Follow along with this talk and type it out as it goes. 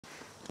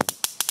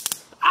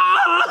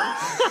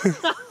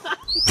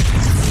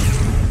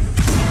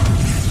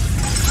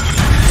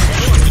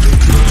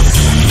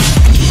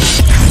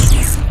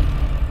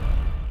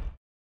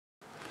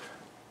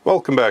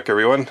Welcome back,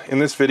 everyone. In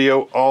this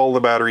video, all the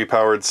battery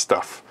powered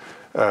stuff.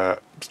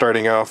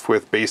 Starting off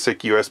with basic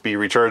USB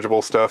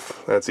rechargeable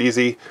stuff, that's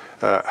easy.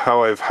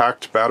 How I've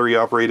hacked battery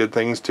operated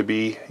things to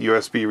be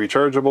USB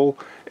rechargeable,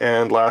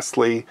 and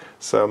lastly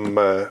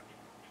some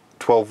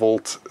 12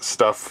 volt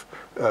stuff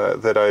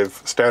that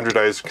I've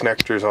standardized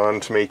connectors on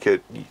to make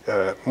it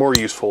more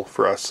useful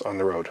for us on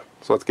the road.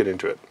 So let's get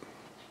into it.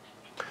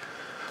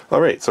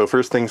 Alright, so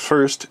first things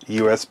first,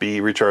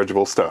 USB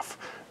rechargeable stuff.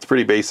 It's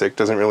pretty basic,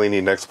 doesn't really need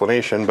an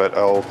explanation, but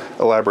I'll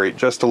elaborate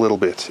just a little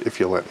bit if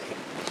you'll let me.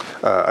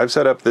 I've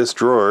set up this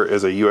drawer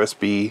as a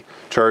USB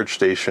charge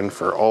station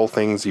for all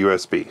things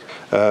USB.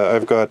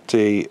 I've got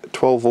a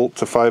 12 volt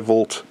to 5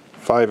 volt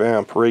 5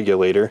 amp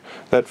regulator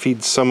that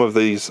feeds some of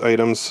these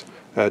items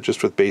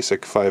just with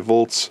basic 5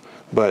 volts,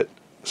 but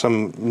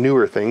some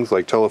newer things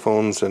like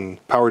telephones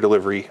and power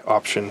delivery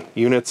option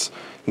units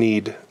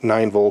need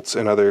 9 volts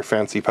and other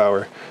fancy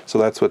power. So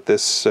that's what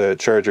this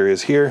charger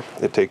is here.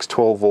 It takes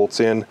 12 volts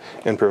in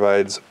and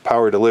provides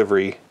power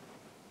delivery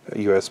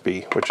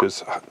USB, which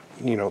is,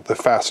 you know, the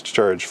fast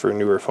charge for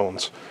newer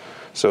phones.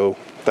 So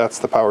that's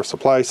the power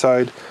supply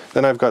side.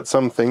 Then I've got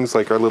some things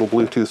like our little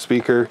Bluetooth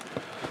speaker.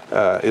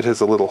 It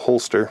has a little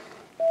holster,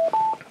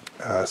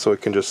 so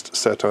it can just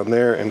set on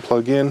there and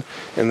plug in.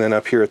 And then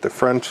up here at the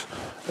front,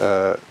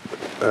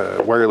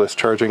 wireless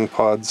charging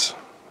pods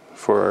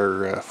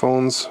for our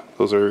phones.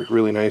 Those are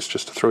really nice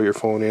just to throw your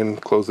phone in,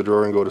 close the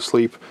drawer and go to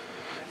sleep.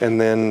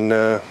 And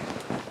then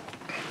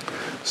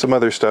some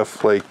other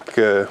stuff like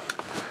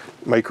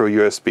micro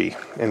USB,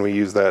 and we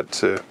use that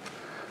to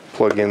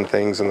plug in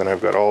things. And then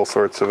I've got all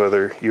sorts of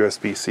other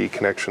USB-C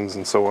connections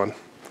and so on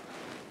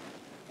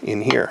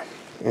in here.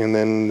 And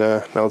then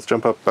now let's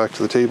jump up back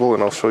to the table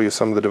and I'll show you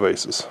some of the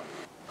devices.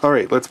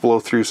 Alright, let's blow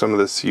through some of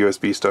this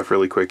USB stuff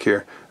really quick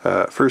here.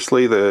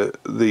 Firstly,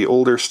 the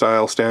older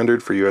style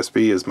standard for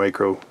USB is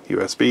micro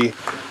USB,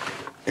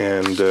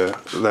 and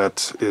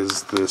that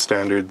is the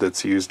standard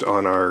that's used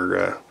on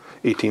our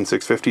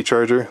 18650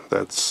 charger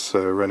that's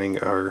running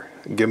our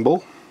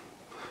gimbal.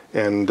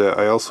 And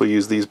I also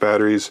use these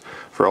batteries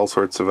for all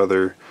sorts of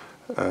other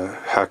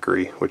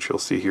hackery, which you'll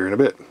see here in a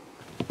bit.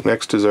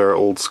 Next is our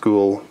old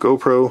school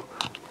GoPro.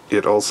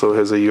 It also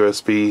has a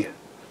USB,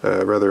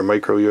 rather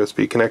micro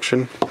USB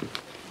connection.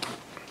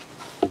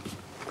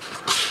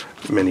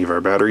 Many of our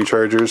battery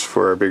chargers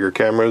for our bigger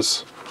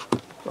cameras,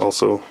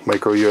 also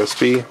micro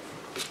USB.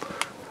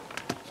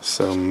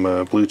 Some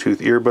Bluetooth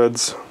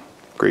earbuds,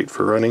 great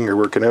for running or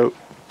working out.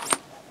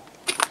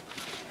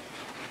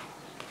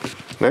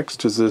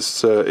 Next is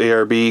this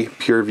ARB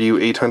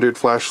PureView 800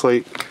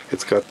 flashlight.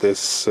 It's got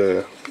this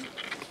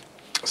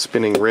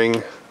spinning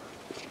ring,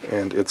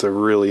 and it's a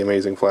really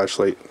amazing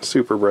flashlight,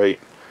 super bright,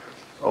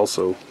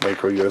 also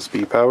micro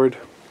USB powered.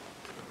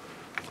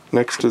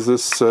 Next is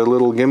this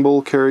little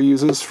gimbal Kara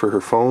uses for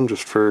her phone,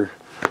 just for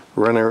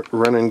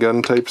run and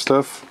gun type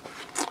stuff,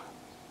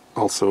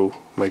 also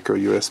micro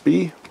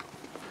USB.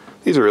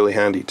 These are really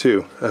handy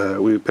too.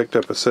 We picked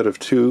up a set of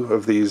 2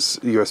 of these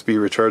USB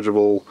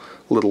rechargeable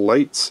little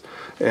lights,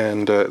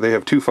 and they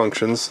have 2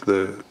 functions.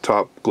 The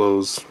top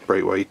glows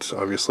bright white,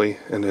 obviously,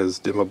 and has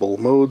dimmable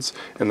modes,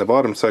 and the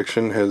bottom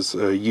section has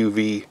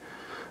UV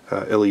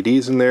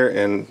LEDs in there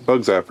and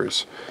bug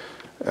zappers.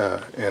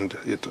 And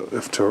it,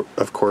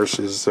 of course,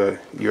 is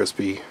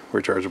USB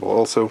rechargeable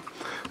also.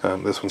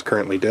 This one's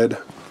currently dead,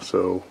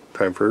 so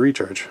time for a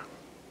recharge.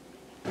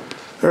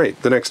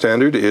 Alright, the next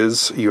standard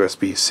is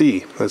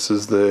USB-C. This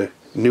is the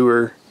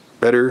newer,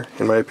 better,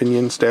 in my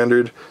opinion,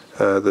 standard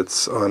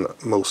that's on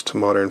most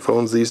modern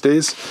phones these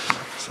days.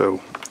 So,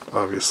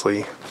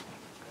 obviously,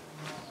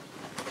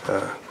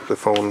 the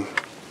phone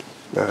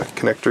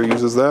connector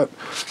uses that.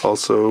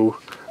 Also,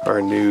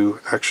 our new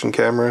action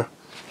camera,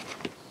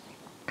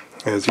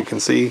 as you can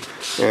see,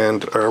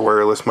 and our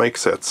wireless mic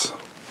sets,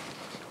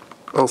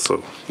 also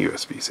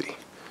USB-C.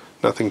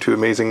 Nothing too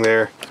amazing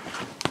there,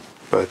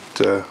 but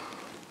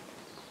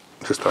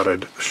just thought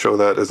I'd show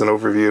that as an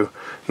overview.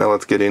 Now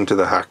let's get into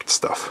the hacked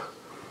stuff.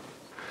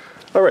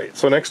 Alright,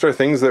 so next are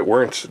things that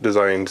weren't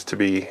designed to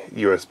be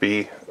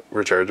USB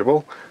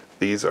rechargeable.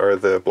 These are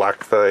the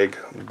Black Flag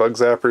Bug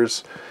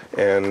Zappers,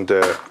 and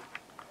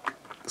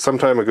some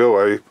time ago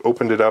I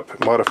opened it up,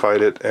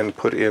 modified it, and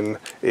put in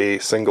a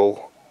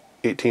single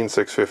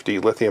 18650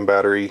 lithium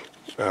battery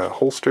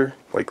holster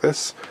like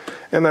this,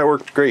 and that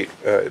worked great.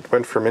 It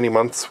went for many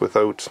months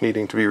without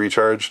needing to be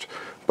recharged,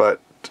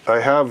 but I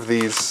have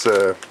these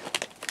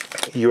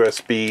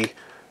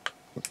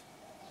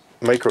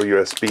micro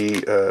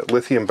USB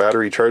lithium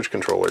battery charge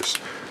controllers,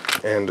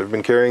 and I've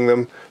been carrying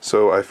them,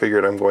 so I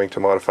figured I'm going to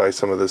modify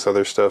some of this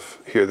other stuff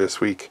here this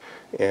week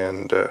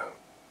and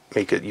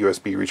make it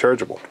USB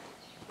rechargeable.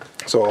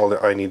 So all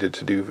that I needed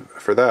to do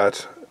for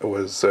that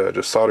was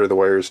just solder the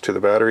wires to the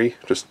battery,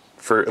 just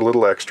for a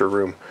little extra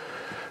room.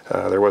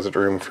 There wasn't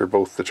room for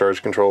both the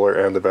charge controller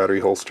and the battery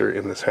holster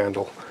in this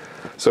handle.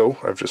 So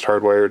I've just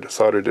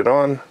soldered it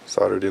on,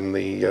 soldered in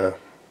the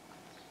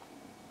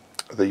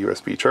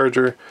USB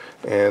charger,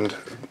 and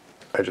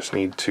I just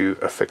need to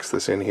affix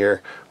this in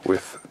here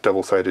with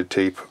double-sided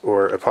tape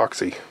or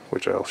epoxy,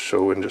 which I'll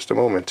show in just a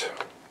moment.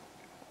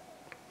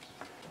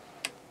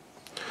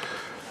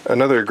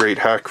 Another great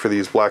hack for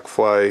these black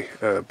fly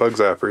bug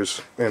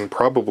zappers, and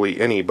probably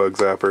any bug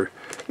zapper,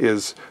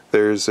 is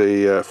there's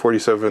a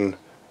 47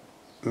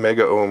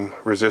 mega ohm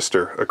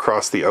resistor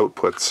across the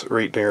outputs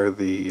right near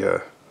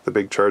the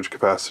big charge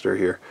capacitor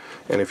here.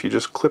 And if you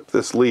just clip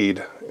this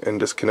lead and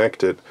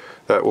disconnect it,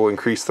 that will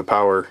increase the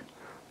power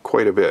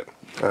quite a bit.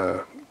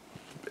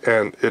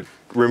 And it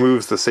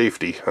removes the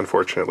safety,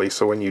 unfortunately.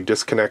 So when you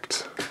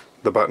disconnect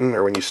the button,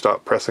 or when you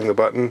stop pressing the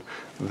button,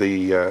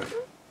 the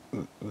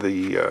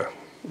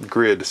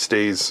grid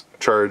stays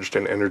charged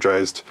and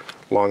energized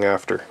long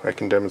after. I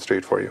can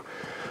demonstrate for you.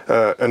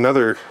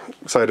 Another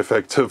side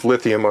effect of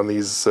lithium on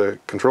these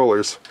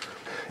controllers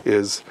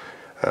is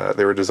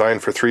they were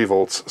designed for 3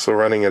 volts, so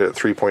running it at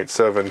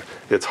 3.7,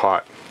 it's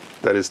hot.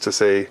 That is to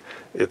say,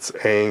 it's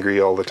angry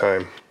all the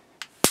time.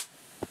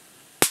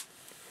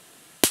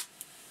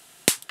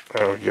 I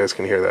don't know if you guys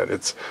can hear that.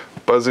 It's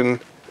buzzing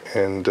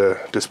and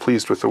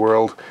displeased with the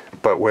world,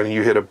 but when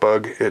you hit a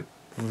bug, it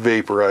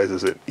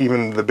vaporizes it,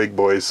 even the big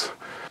boys.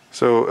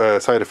 So a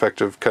side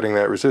effect of cutting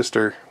that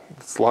resistor,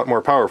 it's a lot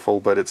more powerful,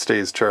 but it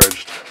stays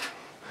charged.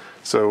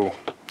 So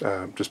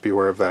just be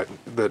aware of that,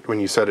 that when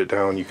you set it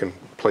down, you can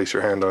place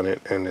your hand on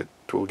it and it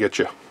will get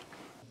you.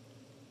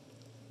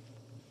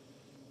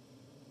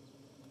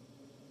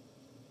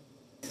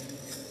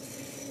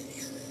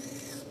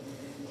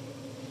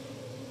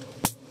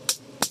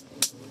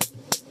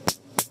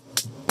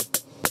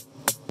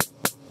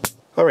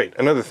 Alright,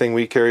 another thing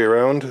we carry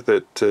around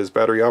that is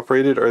battery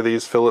operated are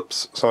these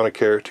Philips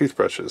Sonicare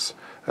toothbrushes.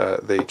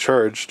 They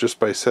charge just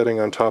by setting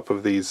on top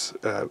of these,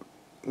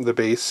 the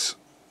base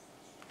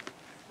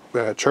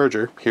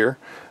charger here,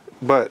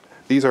 but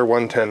these are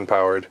 110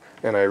 powered,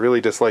 and I really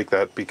dislike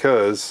that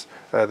because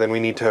then we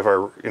need to have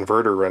our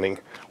inverter running,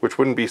 which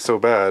wouldn't be so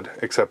bad,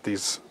 except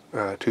these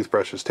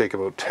toothbrushes take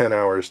about 10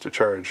 hours to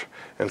charge,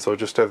 and so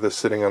just to have this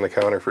sitting on the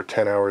counter for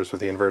 10 hours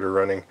with the inverter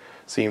running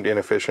seemed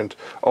inefficient.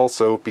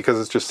 Also, because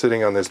it's just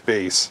sitting on this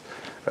base,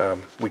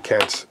 we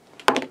can't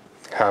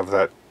have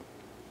that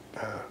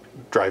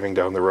driving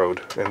down the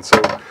road, and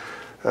so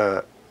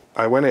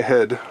I went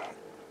ahead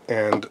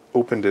and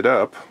opened it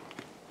up,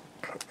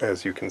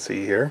 as you can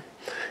see here,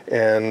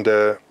 and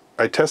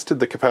I tested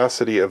the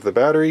capacity of the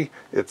battery.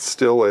 It's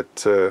still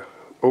at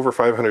over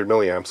 500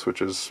 milliamps,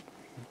 which is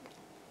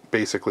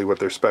basically what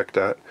they're spec'd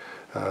at,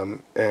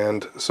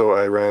 and so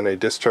I ran a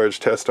discharge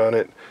test on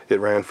it. It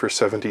ran for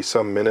 70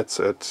 some minutes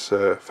at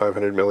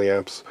 500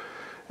 milliamps,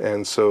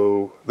 and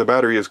so the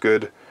battery is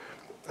good,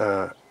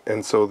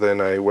 and so then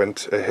I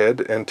went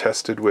ahead and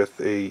tested with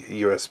a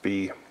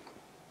USB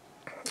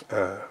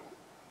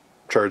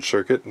charge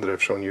circuit that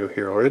I've shown you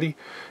here already,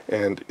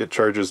 and it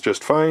charges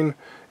just fine.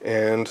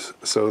 And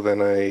so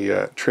then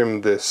I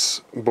trimmed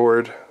this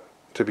board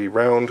to be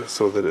round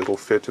so that it'll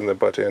fit in the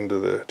butt end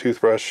of the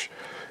toothbrush,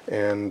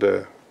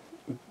 and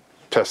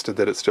tested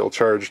that it still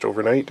charged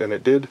overnight, and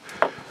it did.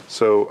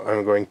 So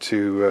I'm going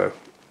to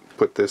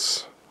put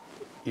this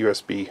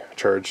USB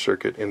charge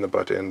circuit in the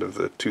butt end of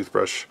the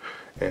toothbrush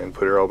and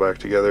put it all back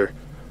together.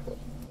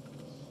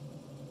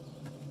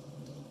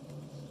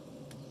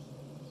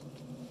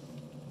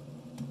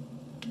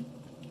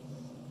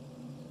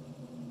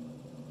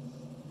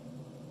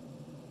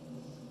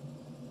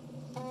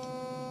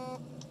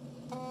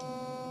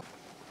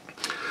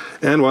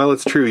 And while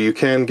it's true, you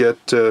can get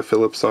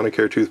Philips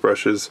Sonicare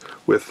toothbrushes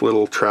with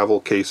little travel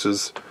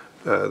cases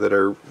that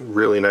are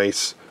really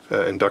nice,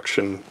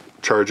 induction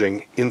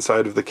charging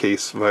inside of the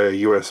case via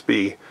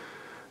USB.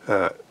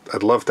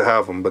 I'd love to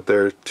have them, but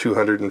they're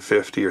 $250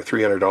 or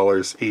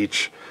 $300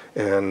 each,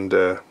 and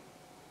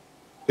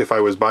if I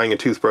was buying a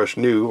toothbrush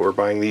new or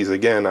buying these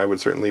again, I would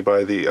certainly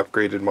buy the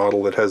upgraded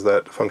model that has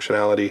that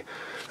functionality.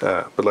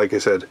 But like I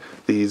said,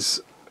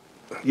 these,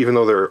 even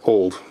though they're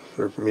old,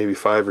 they're maybe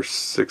 5 or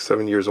 6,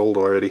 7 years old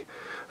already,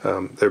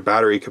 their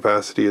battery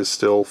capacity is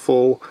still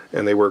full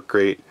and they work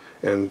great.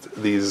 And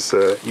these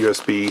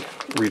USB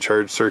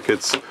recharge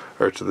circuits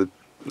are to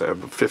the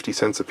 50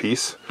 cents a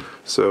piece.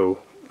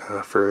 So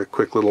for a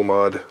quick little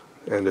mod,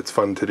 and it's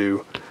fun to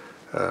do,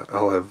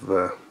 I'll have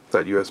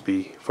that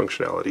USB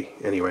functionality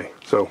anyway.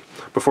 So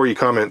before you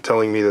comment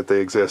telling me that they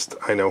exist,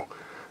 I know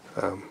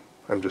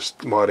I'm just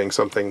modding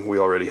something we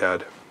already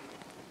had.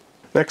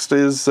 Next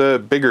is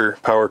bigger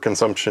power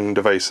consumption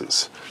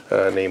devices,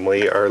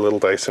 namely our little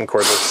Dyson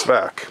cordless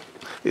vac.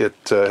 It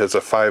has a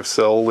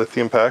 5-cell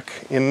lithium pack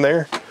in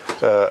there.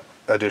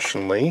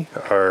 Additionally,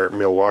 our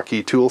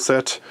Milwaukee tool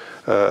set.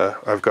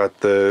 I've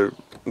got the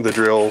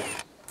drill,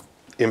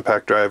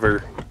 impact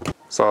driver,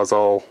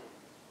 sawzall,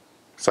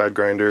 side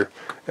grinder,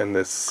 and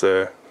this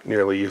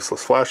nearly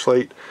useless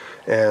flashlight,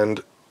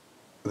 and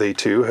they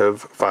too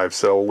have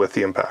 5-cell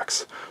lithium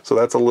packs. So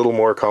that's a little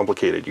more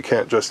complicated. You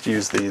can't just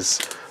use these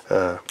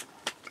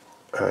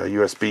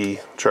USB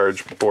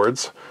charge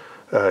boards.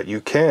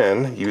 You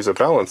can use a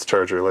balance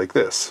charger like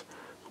this,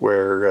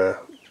 where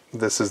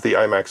this is the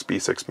IMAX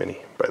B6 Mini,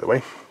 by the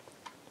way.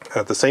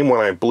 The same one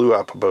I blew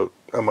up about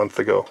a month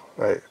ago.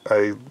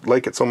 I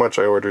like it so much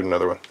I ordered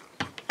another one.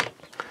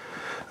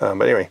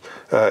 But anyway,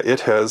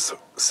 it has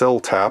cell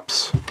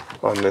taps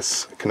on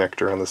this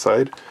connector on the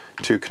side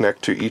to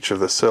connect to each of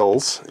the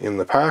cells in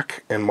the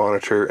pack and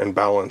monitor and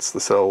balance the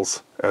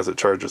cells as it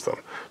charges them.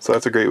 So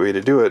that's a great way to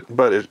do it,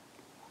 but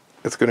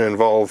it's going to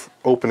involve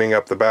opening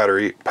up the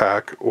battery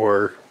pack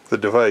or the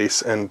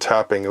device and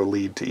tapping a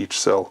lead to each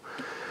cell.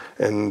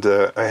 And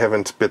I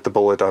haven't bit the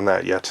bullet on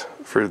that yet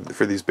for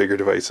these bigger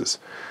devices,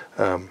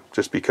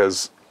 just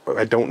because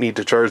I don't need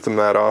to charge them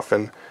that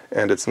often,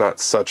 and it's not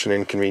such an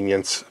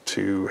inconvenience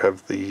to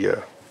have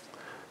the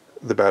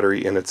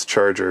battery in its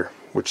charger,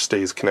 which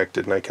stays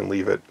connected, and I can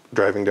leave it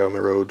driving down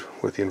the road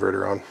with the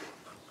inverter on.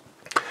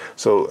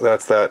 So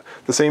that's that.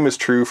 The same is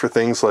true for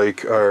things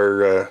like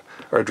our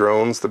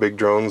drones, the big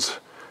drones.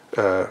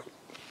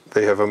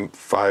 They have a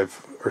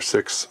 5 or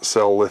 6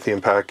 cell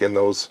lithium pack in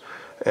those,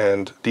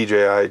 and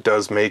DJI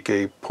does make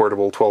a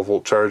portable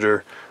 12-volt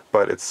charger,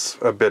 but it's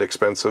a bit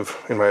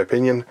expensive in my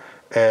opinion,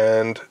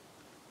 and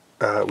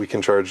we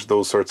can charge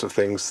those sorts of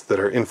things that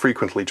are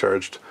infrequently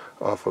charged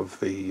off of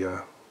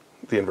the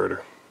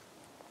inverter.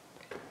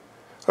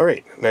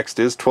 Alright, next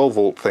is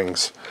 12-volt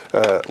things.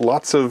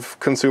 Lots of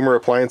consumer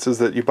appliances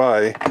that you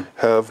buy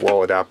have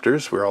wall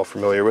adapters. We're all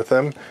familiar with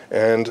them,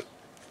 and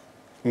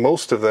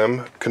most of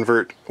them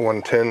convert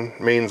 110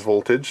 mains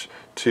voltage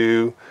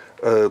to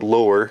a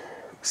lower,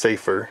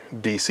 safer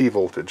DC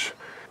voltage.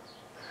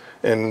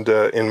 And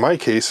in my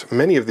case,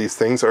 many of these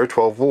things are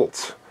 12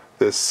 volts.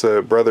 This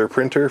Brother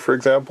printer, for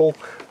example,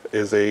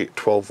 is a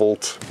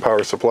 12-volt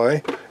power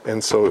supply,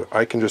 and so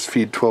I can just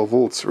feed 12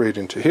 volts right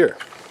into here.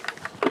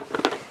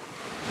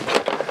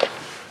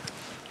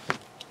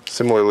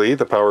 Similarly,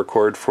 the power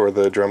cord for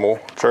the Dremel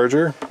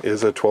charger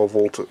is a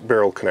 12-volt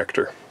barrel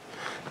connector.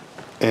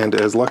 And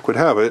as luck would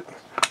have it,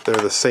 they're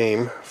the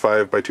same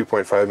 5 by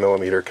 2.5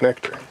 millimeter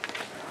connector.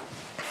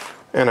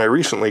 And I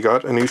recently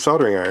got a new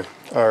soldering iron.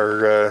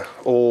 Our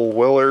old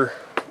Weller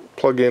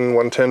plug-in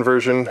 110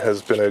 version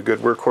has been a good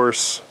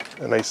workhorse,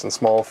 nice and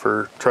small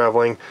for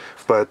traveling,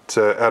 but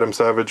Adam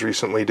Savage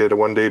recently did a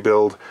one-day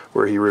build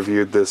where he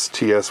reviewed this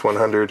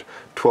TS100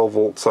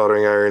 12-volt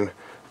soldering iron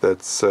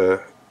that's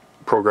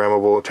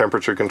programmable,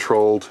 temperature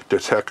controlled,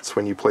 detects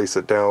when you place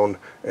it down,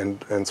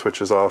 and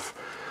switches off.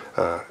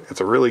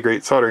 It's a really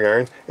great soldering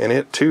iron, and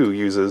it too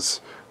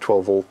uses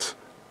 12-volt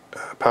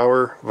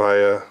power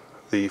via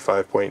the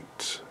 5 by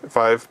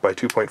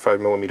 2.5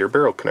 millimeter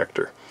barrel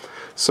connector.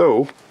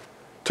 So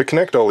to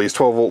connect all these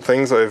 12-volt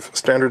things, I've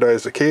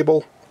standardized a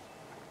cable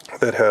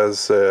that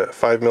has a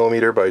 5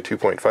 millimeter by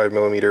 2.5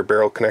 millimeter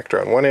barrel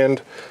connector on one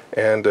end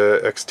and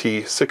a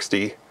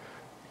XT60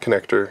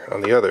 connector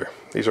on the other.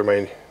 These are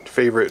my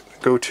favorite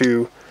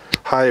go-to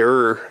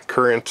higher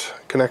current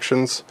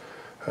connections.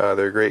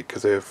 They're great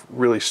because they have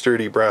really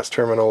sturdy brass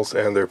terminals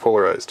and they're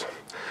polarized.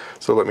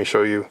 So let me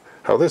show you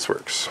how this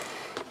works.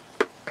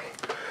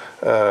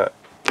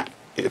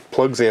 It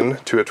plugs in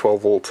to a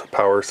 12-volt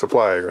power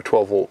supply, or a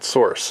 12-volt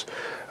source.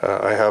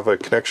 I have a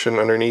connection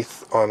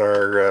underneath on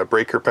our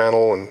breaker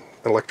panel and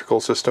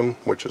electrical system,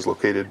 which is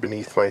located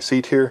beneath my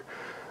seat here.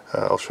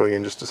 I'll show you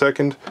in just a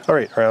second.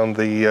 Alright, around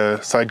the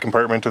side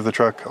compartment of the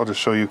truck, I'll just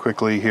show you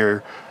quickly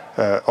here.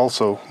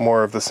 Also,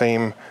 more of the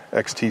same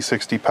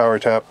XT60 power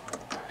tap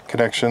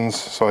connections,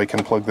 so I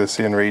can plug this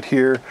in right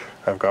here.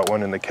 I've got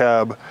one in the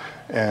cab,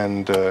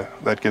 and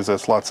that gives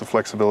us lots of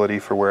flexibility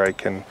for where I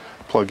can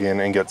plug in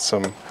and get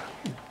some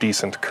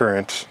decent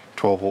current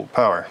 12-volt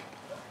power.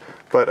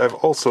 But I've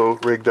also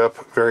rigged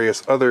up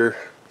various other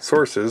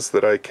sources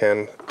that I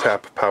can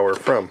tap power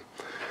from.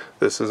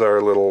 This is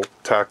our little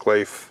Tac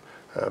Life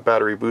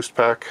battery boost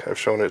pack. I've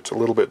shown it a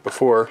little bit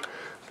before.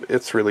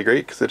 It's really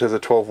great because it has a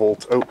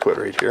 12-volt output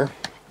right here,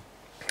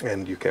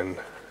 and you can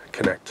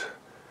connect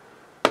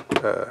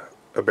a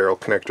barrel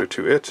connector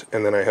to it,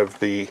 and then I have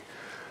the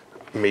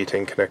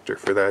mating connector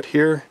for that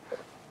here.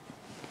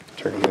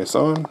 Turning this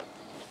on,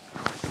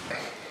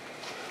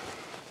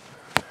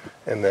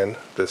 and then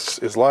this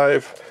is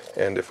live,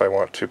 and if I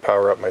want to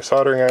power up my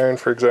soldering iron,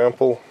 for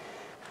example,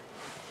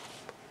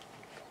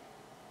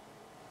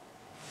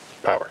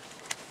 power.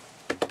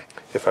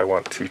 If I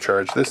want to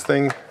charge this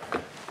thing,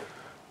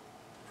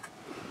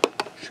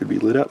 should be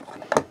lit up.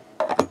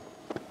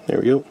 There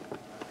we go.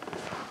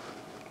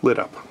 Lit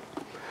up.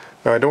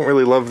 Now I don't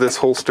really love this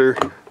holster.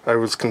 I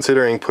was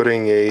considering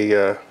putting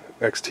a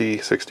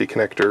XT60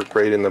 connector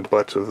right in the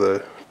butt of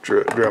the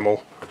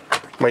Dremel.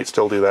 Might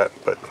still do that,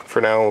 but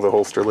for now the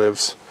holster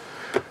lives.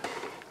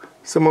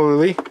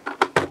 Similarly,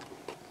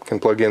 can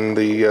plug in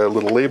the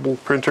little label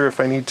printer if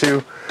I need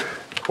to,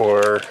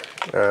 or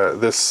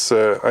this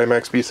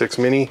IMAX B6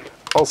 Mini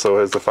also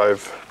has the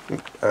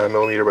 5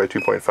 millimeter by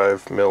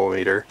 2.5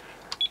 millimeter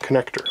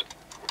connector,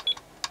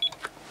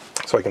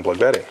 so I can plug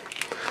that in.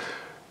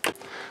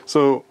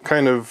 So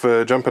kind of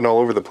jumping all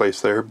over the place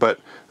there, but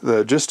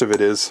the gist of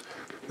it is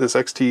this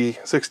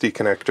XT60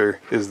 connector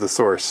is the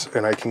source,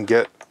 and I can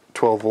get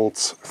 12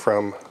 volts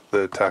from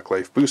the Tac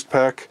Life boost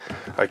pack.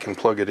 I can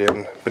plug it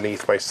in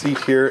beneath my seat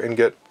here and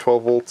get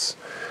 12 volts.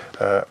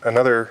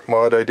 Another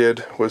mod I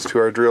did was to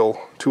our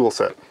drill tool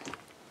set.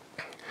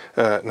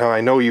 Now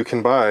I know you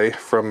can buy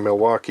from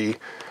Milwaukee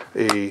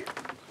a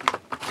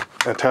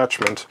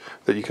attachment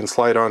that you can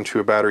slide onto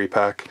a battery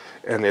pack,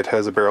 and it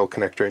has a barrel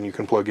connector and you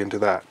can plug into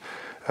that.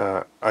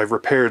 I've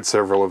repaired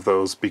several of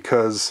those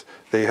because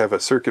they have a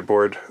circuit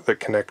board that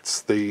connects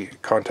the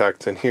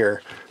contacts in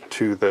here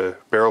to the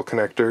barrel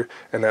connector,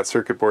 and that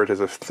circuit board has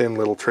a thin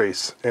little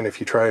trace, and if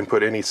you try and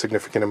put any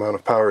significant amount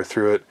of power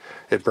through it,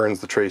 it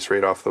burns the trace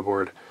right off the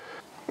board,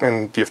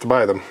 and you have to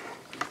buy them.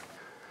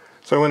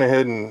 So I went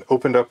ahead and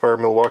opened up our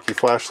Milwaukee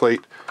flashlight.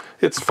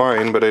 It's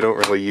fine, but I don't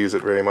really use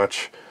it very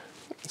much,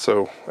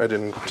 so I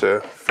didn't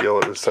feel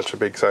it was such a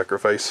big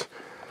sacrifice.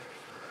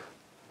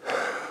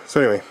 So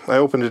anyway, I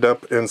opened it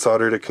up and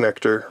soldered a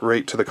connector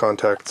right to the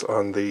contacts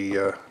on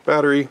the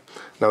battery.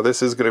 Now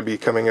this is going to be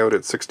coming out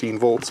at 16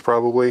 volts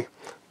probably,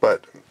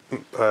 but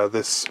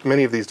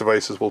many of these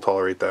devices will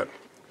tolerate that.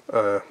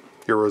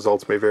 Your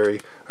results may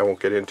vary, I won't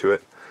get into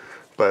it,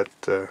 but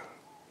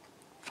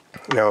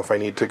now if I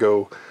need to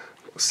go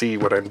see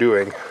what I'm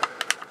doing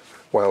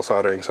while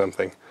soldering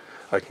something,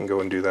 I can go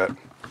and do that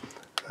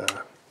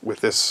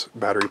with this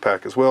battery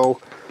pack as well.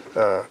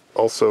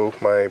 Also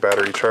my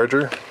battery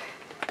charger.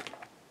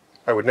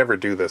 I would never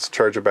do this,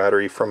 charge a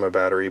battery from a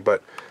battery,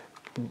 but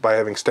by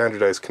having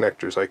standardized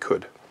connectors I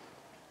could.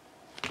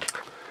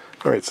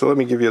 Alright, so let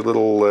me give you a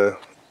little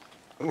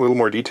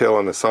more detail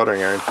on the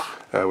soldering iron,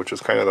 which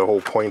is kind of the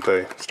whole point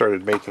I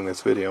started making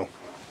this video.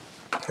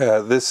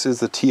 This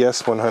is the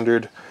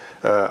TS100.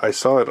 I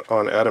saw it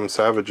on Adam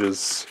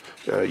Savage's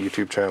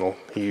YouTube channel.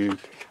 He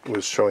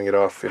was showing it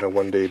off in a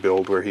one-day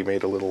build where he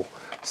made a little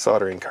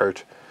soldering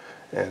cart,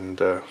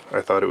 and I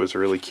thought it was a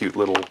really cute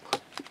little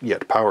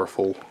yet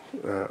powerful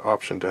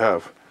option to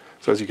have.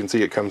 So as you can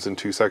see, it comes in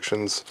two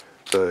sections.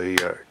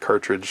 The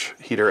cartridge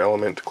heater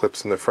element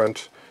clips in the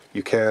front.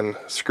 You can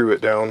screw it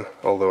down,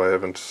 although I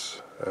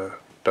haven't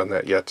done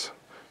that yet,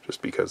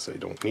 just because I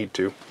don't need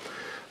to.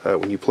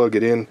 When you plug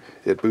it in,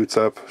 it boots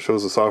up,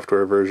 shows the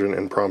software version,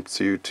 and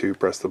prompts you to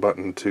press the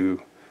button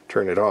to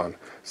turn it on.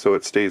 So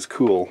it stays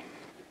cool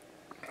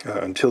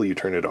until you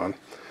turn it on.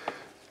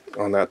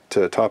 On that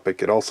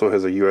topic, it also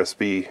has a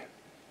USB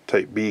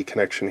Type B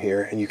connection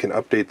here, and you can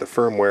update the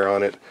firmware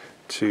on it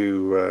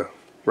to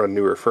run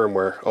newer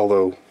firmware,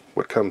 although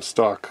what comes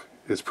stock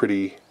is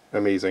pretty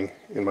amazing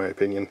in my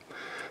opinion.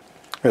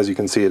 As you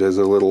can see, it has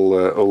a little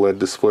OLED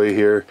display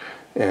here,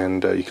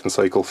 and you can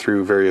cycle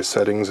through various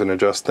settings and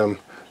adjust them.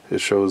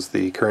 It shows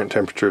the current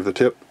temperature of the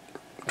tip,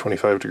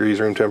 25 degrees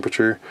room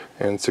temperature,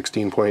 and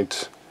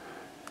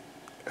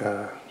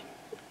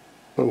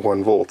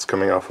 16.1 volts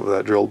coming off of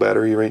that drill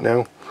battery right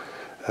now.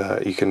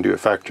 You can do a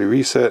factory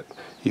reset.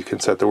 You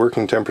can set the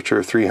working temperature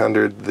of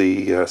 300,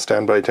 the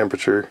standby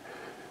temperature,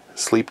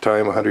 sleep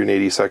time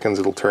 180 seconds,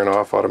 it'll turn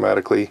off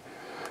automatically.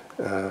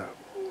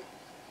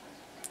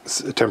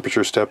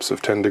 Temperature steps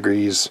of 10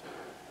 degrees,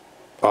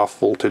 off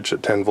voltage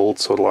at 10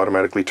 volts, so it'll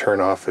automatically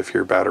turn off if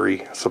your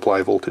battery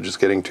supply voltage is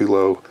getting too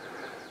low.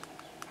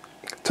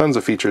 Tons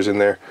of features in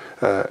there,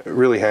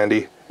 really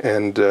handy,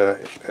 and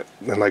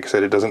like I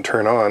said, it doesn't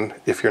turn on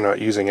if you're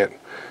not using it.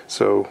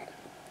 So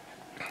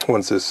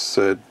once this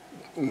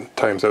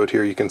times out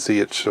here, you can see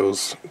it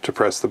shows to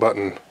press the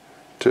button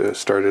to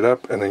start it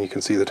up, and then you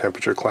can see the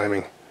temperature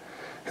climbing.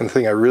 And the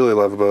thing I really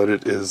love about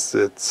it is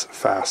it's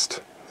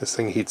fast. This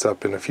thing heats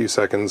up in a few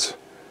seconds,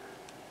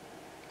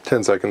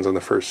 10 seconds on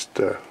the first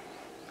go.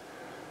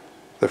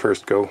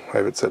 I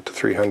have it set to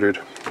 300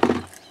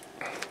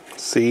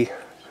 C,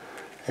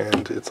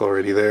 and it's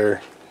already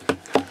there.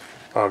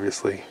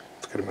 Obviously,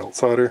 it's going to melt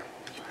solder.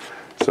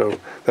 So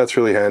that's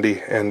really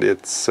handy, and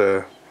it's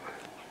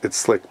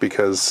slick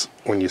because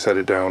when you set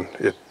it down,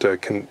 it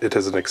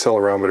has an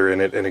accelerometer in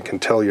it, and it can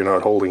tell you're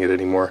not holding it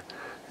anymore,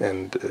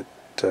 and it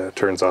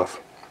turns off.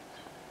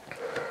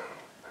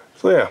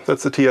 So yeah,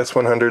 that's the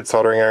TS100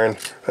 soldering iron.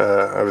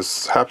 I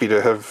was happy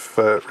to have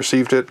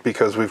received it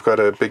because we've got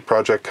a big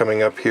project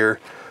coming up here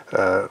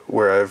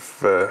where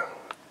I've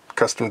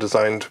custom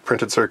designed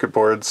printed circuit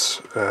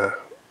boards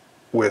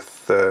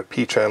with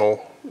P-channel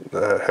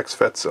hex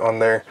FETs on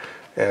there,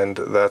 and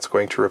that's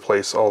going to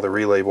replace all the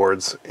relay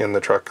boards in the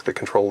truck that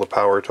control the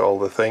power to all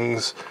the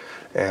things.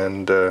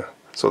 And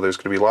so there's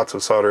going to be lots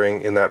of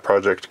soldering in that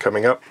project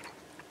coming up.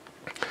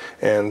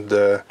 And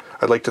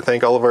I'd like to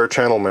thank all of our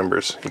channel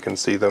members. You can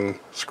see them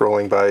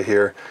scrolling by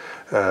here.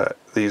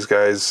 These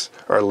guys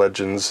are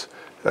legends,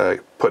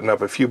 putting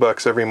up a few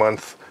bucks every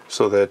month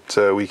so that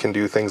we can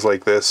do things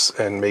like this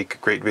and make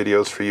great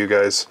videos for you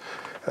guys.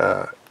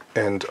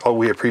 And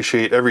we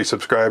appreciate every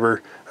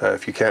subscriber.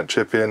 If you can't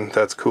chip in,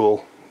 that's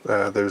cool.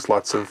 There's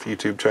lots of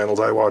YouTube channels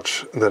I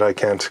watch that I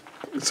can't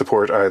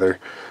support either.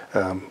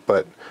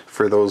 But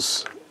for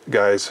those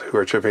guys who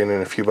are chipping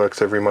in a few bucks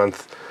every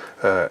month,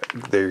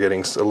 they're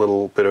getting a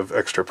little bit of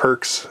extra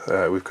perks.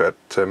 We've got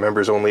a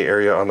members only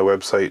area on the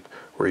website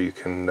where you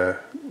can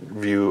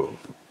view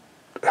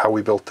how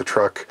we built the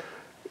truck,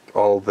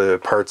 all the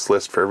parts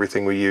list for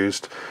everything we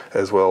used,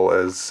 as well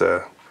as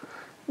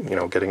you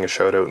know, getting a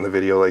shout out in the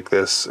video like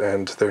this,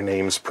 and their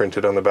names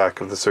printed on the back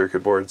of the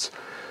circuit boards.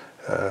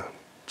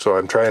 So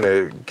I'm trying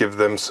to give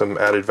them some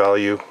added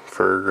value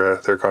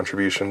for their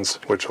contributions,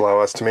 which allow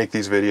us to make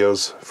these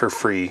videos for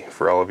free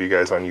for all of you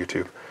guys on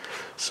YouTube.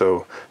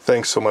 So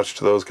thanks so much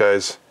to those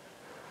guys.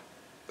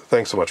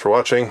 Thanks so much for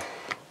watching.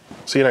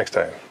 See you next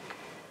time.